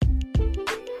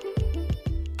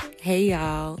Hey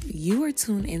y'all, you are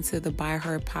tuned into the By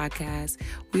Her podcast.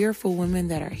 We are for women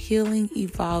that are healing,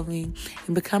 evolving,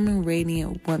 and becoming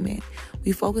radiant women.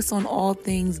 We focus on all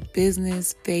things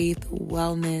business, faith,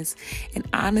 wellness, and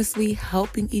honestly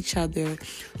helping each other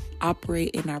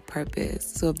operate in our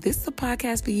purpose. So if this is a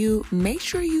podcast for you, make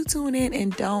sure you tune in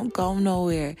and don't go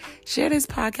nowhere. Share this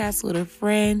podcast with a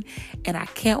friend, and I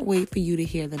can't wait for you to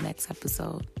hear the next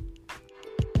episode.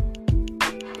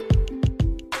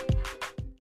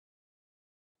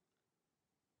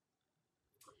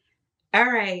 All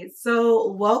right,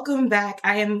 so welcome back.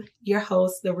 I am your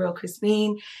host, The Real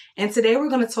Christine, and today we're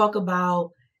going to talk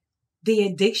about the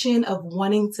addiction of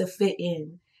wanting to fit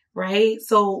in, right?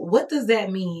 So what does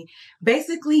that mean?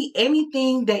 Basically,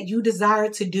 anything that you desire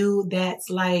to do that's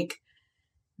like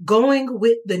going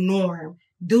with the norm,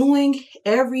 doing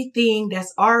everything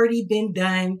that's already been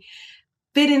done,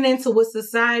 fitting into what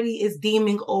society is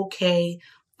deeming okay,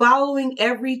 following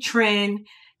every trend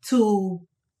to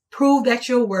prove that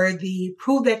you're worthy,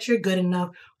 prove that you're good enough,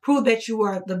 prove that you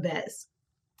are the best.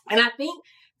 And I think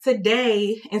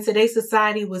today, in today's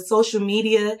society with social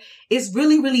media, it's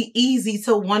really, really easy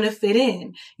to want to fit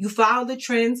in. You follow the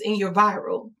trends and you're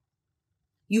viral.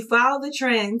 You follow the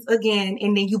trends again,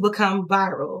 and then you become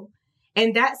viral.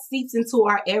 And that seeps into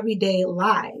our everyday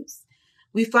lives.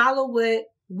 We follow what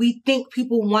we think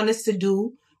people want us to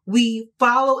do. We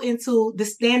follow into the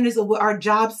standards of what our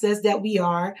job says that we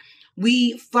are.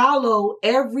 We follow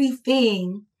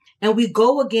everything and we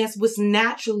go against what's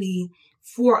naturally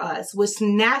for us, what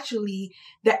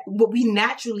we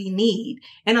naturally need.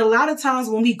 And a lot of times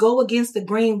when we go against the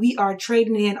grain, we are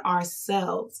trading in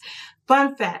ourselves.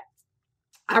 Fun fact,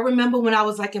 I remember when I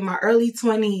was like in my early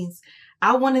 20s,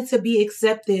 I wanted to be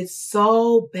accepted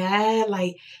so bad.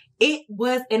 Like it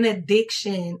was an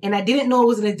addiction. And I didn't know it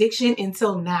was an addiction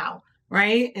until now,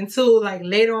 right? Until like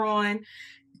later on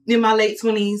in my late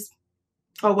 20s.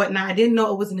 Or whatnot. I didn't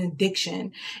know it was an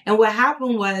addiction. And what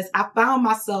happened was I found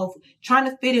myself trying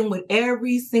to fit in with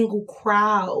every single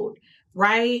crowd,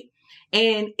 right?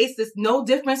 And it's just no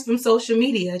difference from social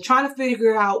media, trying to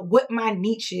figure out what my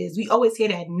niche is. We always hear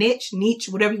that niche,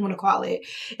 whatever you want to call it.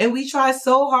 And we try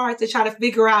so hard to try to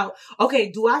figure out, okay,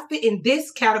 do I fit in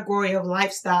this category of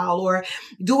lifestyle? Or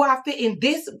do I fit in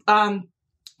this,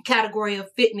 category of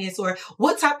fitness, or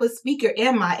what type of speaker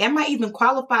am I? Am I even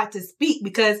qualified to speak?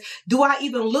 Because do I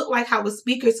even look like how a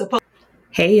speaker is supposed?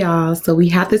 Hey y'all, so we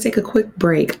have to take a quick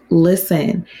break.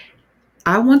 Listen,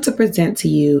 I want to present to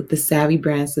you the Savvy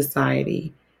Brand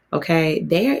Society. Okay,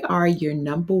 they are your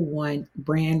number one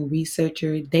brand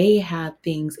researcher. They have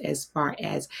things as far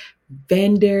as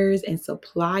vendors and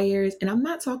suppliers. And I'm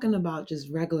not talking about just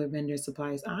regular vendor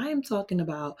suppliers. I am talking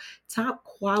about top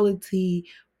quality,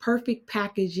 perfect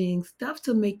packaging, stuff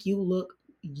to make you look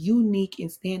unique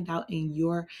and stand out in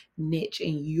your niche,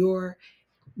 in your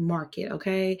market.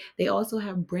 Okay. They also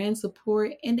have brand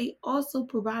support, and they also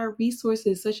provide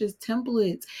resources such as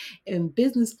templates and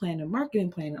business plan and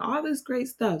marketing plan and all this great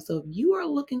stuff. So if you are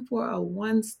looking for a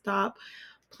one-stop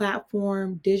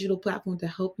platform, digital platform to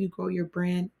help you grow your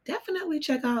brand, definitely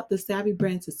check out the Savvy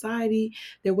Brand Society.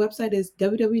 Their website is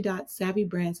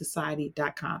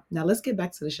www.savvybrandssociety.com. Now let's get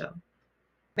back to the show.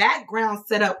 Background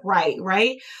set up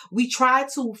right? We try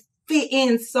to fit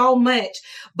in so much,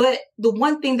 but the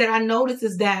one thing that I notice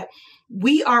is that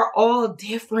we are all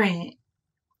different.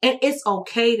 And it's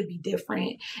okay to be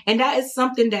different. And that is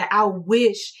something that I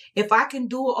wish if I can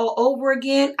do it all over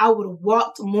again, I would have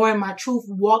walked more in my truth,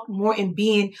 walked more in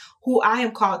being who I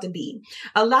am called to be.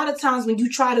 A lot of times when you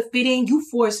try to fit in, you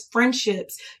force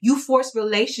friendships, you force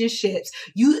relationships,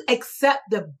 you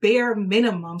accept the bare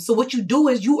minimum. So what you do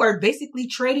is you are basically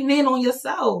trading in on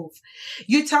yourself.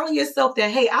 You're telling yourself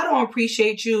that, hey, I don't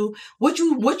appreciate you. What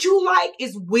you like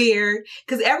is weird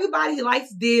because everybody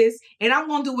likes this and I'm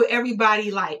going to do what everybody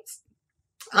likes.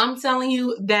 I'm telling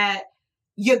you that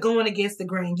you're going against the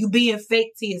grain. You being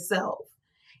fake to yourself.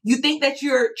 You think that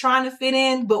you're trying to fit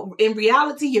in, but in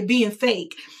reality, you're being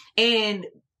fake. And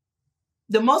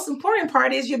the most important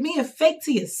part is you're being fake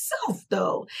to yourself,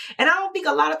 though. And I don't think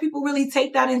a lot of people really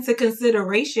take that into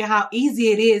consideration, how easy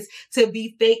it is to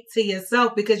be fake to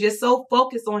yourself because you're so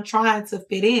focused on trying to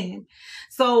fit in.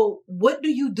 So what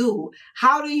do?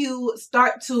 How do you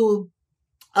start to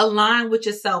align with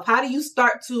yourself? How do you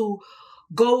start to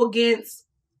go against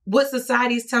what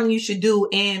society is telling you should do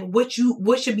and what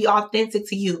should be authentic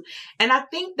to you? And I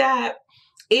think that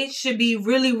it should be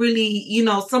really, really,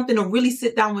 something to really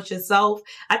sit down with yourself.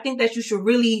 I think that you should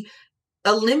really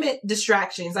limit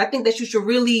distractions. I think that you should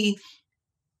really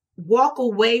walk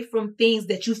away from things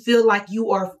that you feel like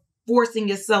you are forcing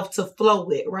yourself to flow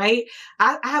with, right?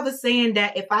 I have a saying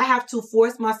that if I have to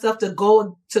force myself to go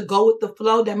with the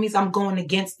flow, that means I'm going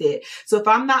against it. So if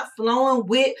I'm not flowing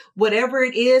with whatever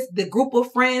it is, the group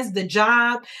of friends, the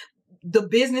job, the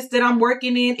business that I'm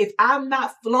working in, if I'm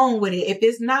not flowing with it, if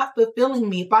it's not fulfilling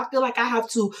me, if I feel like I have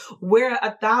to wear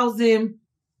 1,000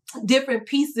 different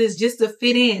pieces just to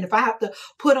fit in, if I have to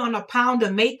put on a pound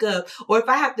of makeup, or if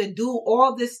I have to do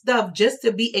all this stuff just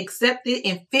to be accepted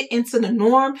and fit into the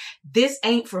norm, this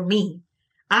ain't for me.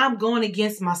 I'm going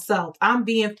against myself. I'm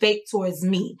being fake towards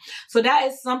me. So that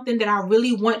is something that I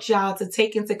really want y'all to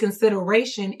take into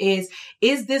consideration is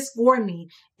this for me?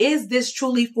 Is this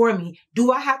truly for me?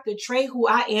 Do I have to trade who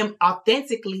I am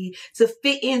authentically to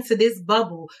fit into this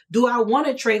bubble? Do I want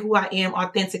to trade who I am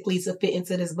authentically to fit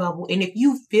into this bubble? And if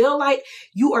you feel like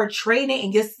you are trading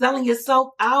and you're selling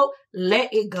yourself out,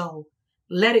 let it go.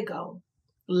 Let it go.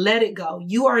 Let it go.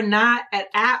 You are not an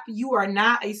app. You are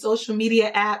not a social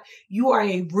media app. You are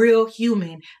a real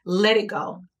human. Let it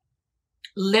go.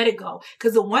 Let it go.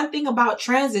 Because the one thing about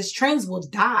trends is trends will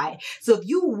die. So if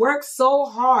you work so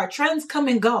hard, trends come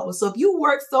and go. So if you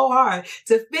work so hard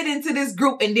to fit into this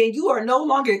group and then you are no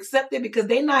longer accepted because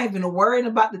they're not even worrying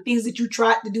about the things that you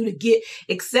tried to do to get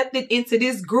accepted into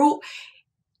this group,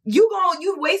 you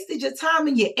wasted your time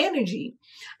and your energy.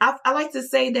 I like to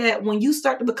say that when you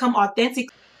start to become authentic.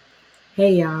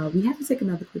 Hey y'all, we have to take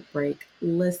another quick break.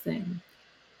 Listen,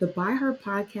 the By Her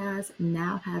podcast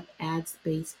now have ad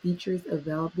space features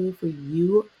available for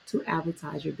you to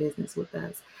advertise your business with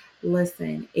us.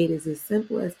 Listen, it is as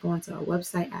simple as going to our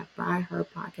website at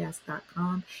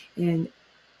byherpodcast.com and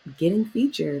getting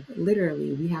featured.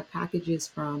 Literally, we have packages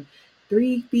from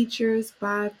 3 features,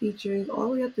 5 features, all the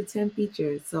way up to 10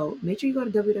 features. So make sure you go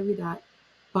to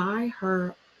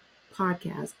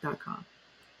www.byherpodcast.com.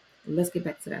 Let's get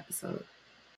back to the episode.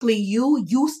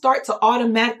 You start to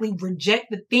automatically reject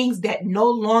the things that no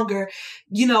longer,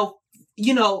 no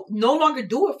longer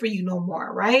do it for you no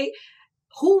more, right?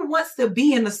 Who wants to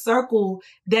be in a circle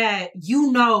that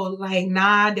like,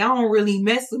 nah, they don't really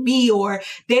mess with me, or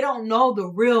they don't know the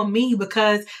real me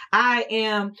because I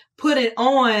am putting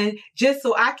on just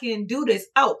so I can do this.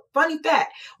 Oh, funny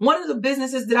fact. One of the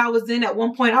businesses that I was in at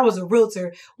one point, I was a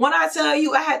realtor. When I tell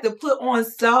you I had to put on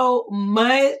so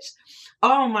much,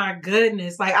 oh my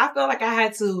goodness. Like I felt like I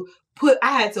had to wear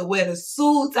the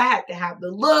suits. I had to have the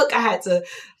look. I had to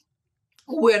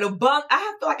wear the bunk.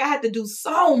 I felt like I had to do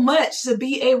so much to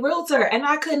be a realtor and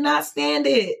I could not stand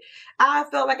it. I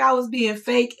felt like I was being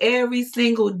fake every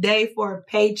single day for a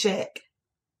paycheck.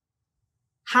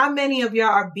 How many of y'all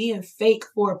are being fake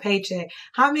for a paycheck?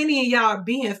 How many of y'all are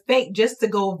being fake just to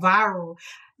go viral?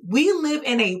 We live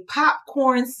in a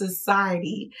popcorn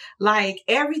society. Like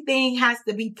everything has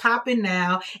to be popping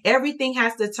now. Everything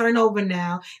has to turn over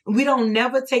now. We don't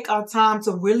never take our time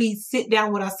to really sit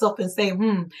down with ourselves and say,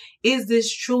 is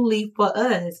this truly for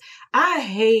us? I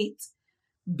hate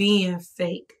being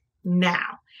fake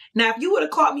now. Now, if you would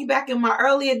have caught me back in my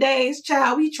earlier days,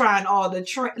 child, we trying all the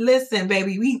listen,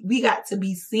 baby, we got to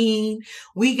be seen.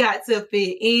 We got to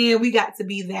fit in. We got to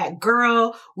be that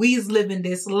girl. We's living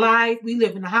this life. We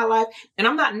living a high life. And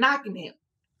I'm not knocking it.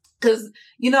 Because,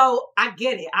 I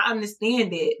get it. I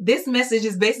understand it. This message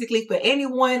is basically for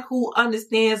anyone who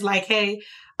understands like, hey,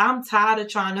 I'm tired of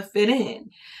trying to fit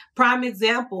in. Prime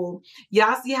example,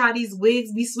 y'all see how these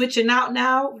wigs be switching out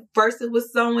now? First it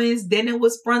was sew-ins, then it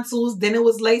was frontals, then it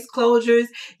was lace closures,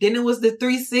 then it was the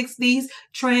 360s.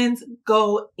 Trends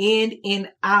go in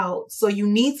and out. So you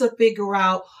need to figure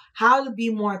out how to be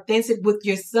more authentic with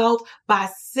yourself by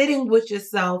sitting with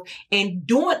yourself and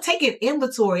taking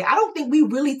inventory. I don't think we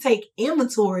really take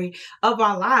inventory of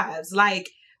our lives. Like,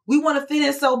 we want to fit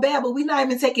in so bad, but we're not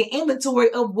even taking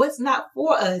inventory of what's not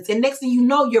for us. And next thing you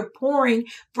know, you're pouring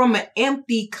from an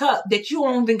empty cup that you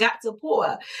don't even got to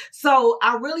pour. So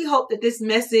I really hope that this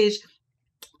message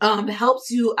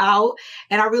helps you out.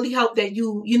 And I really hope that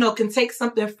you can take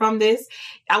something from this.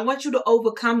 I want you to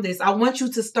overcome this. I want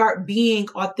you to start being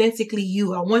authentically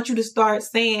you. I want you to start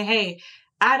saying, hey,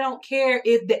 I don't care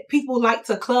if that people like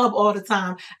to club all the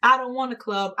time. I don't want to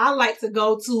club. I like to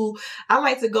go to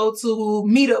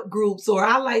meetup groups, or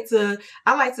I like to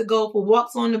go for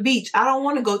walks on the beach. I don't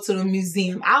want to go to the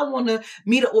museum. I want to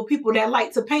meet up with people that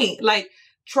like to paint. Like,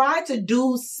 try to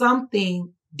do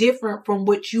something different from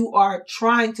what you are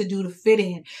trying to do to fit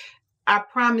in. I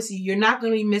promise you're not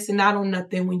going to be missing out on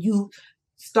nothing when you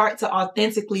start to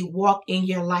authentically walk in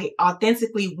your light,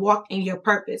 authentically walk in your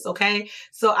purpose. Okay.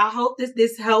 So I hope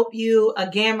this helped you.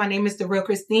 Again, my name is The Real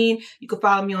Christine. You can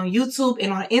follow me on YouTube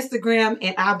and on Instagram,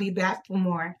 and I'll be back for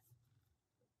more.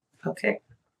 Okay.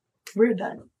 We're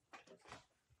done.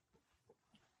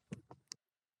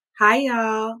 Hi,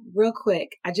 y'all. Real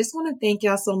quick, I just want to thank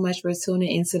y'all so much for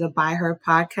tuning into the By Her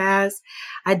podcast.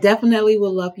 I definitely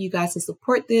would love for you guys to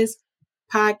support this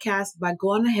podcast by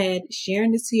going ahead,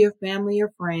 sharing this to your family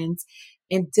or friends,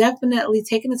 and definitely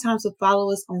taking the time to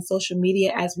follow us on social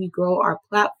media as we grow our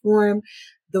platform.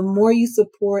 The more you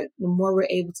support, the more we're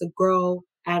able to grow,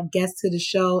 add guests to the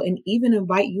show, and even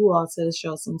invite you all to the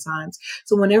show sometimes.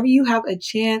 So whenever you have a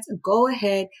chance, go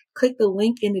ahead, click the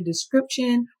link in the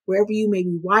description, wherever you may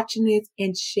be watching it,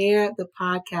 and share the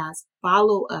podcast.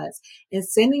 Follow us and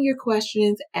send in your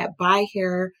questions at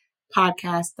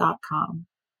byhairpodcast.com.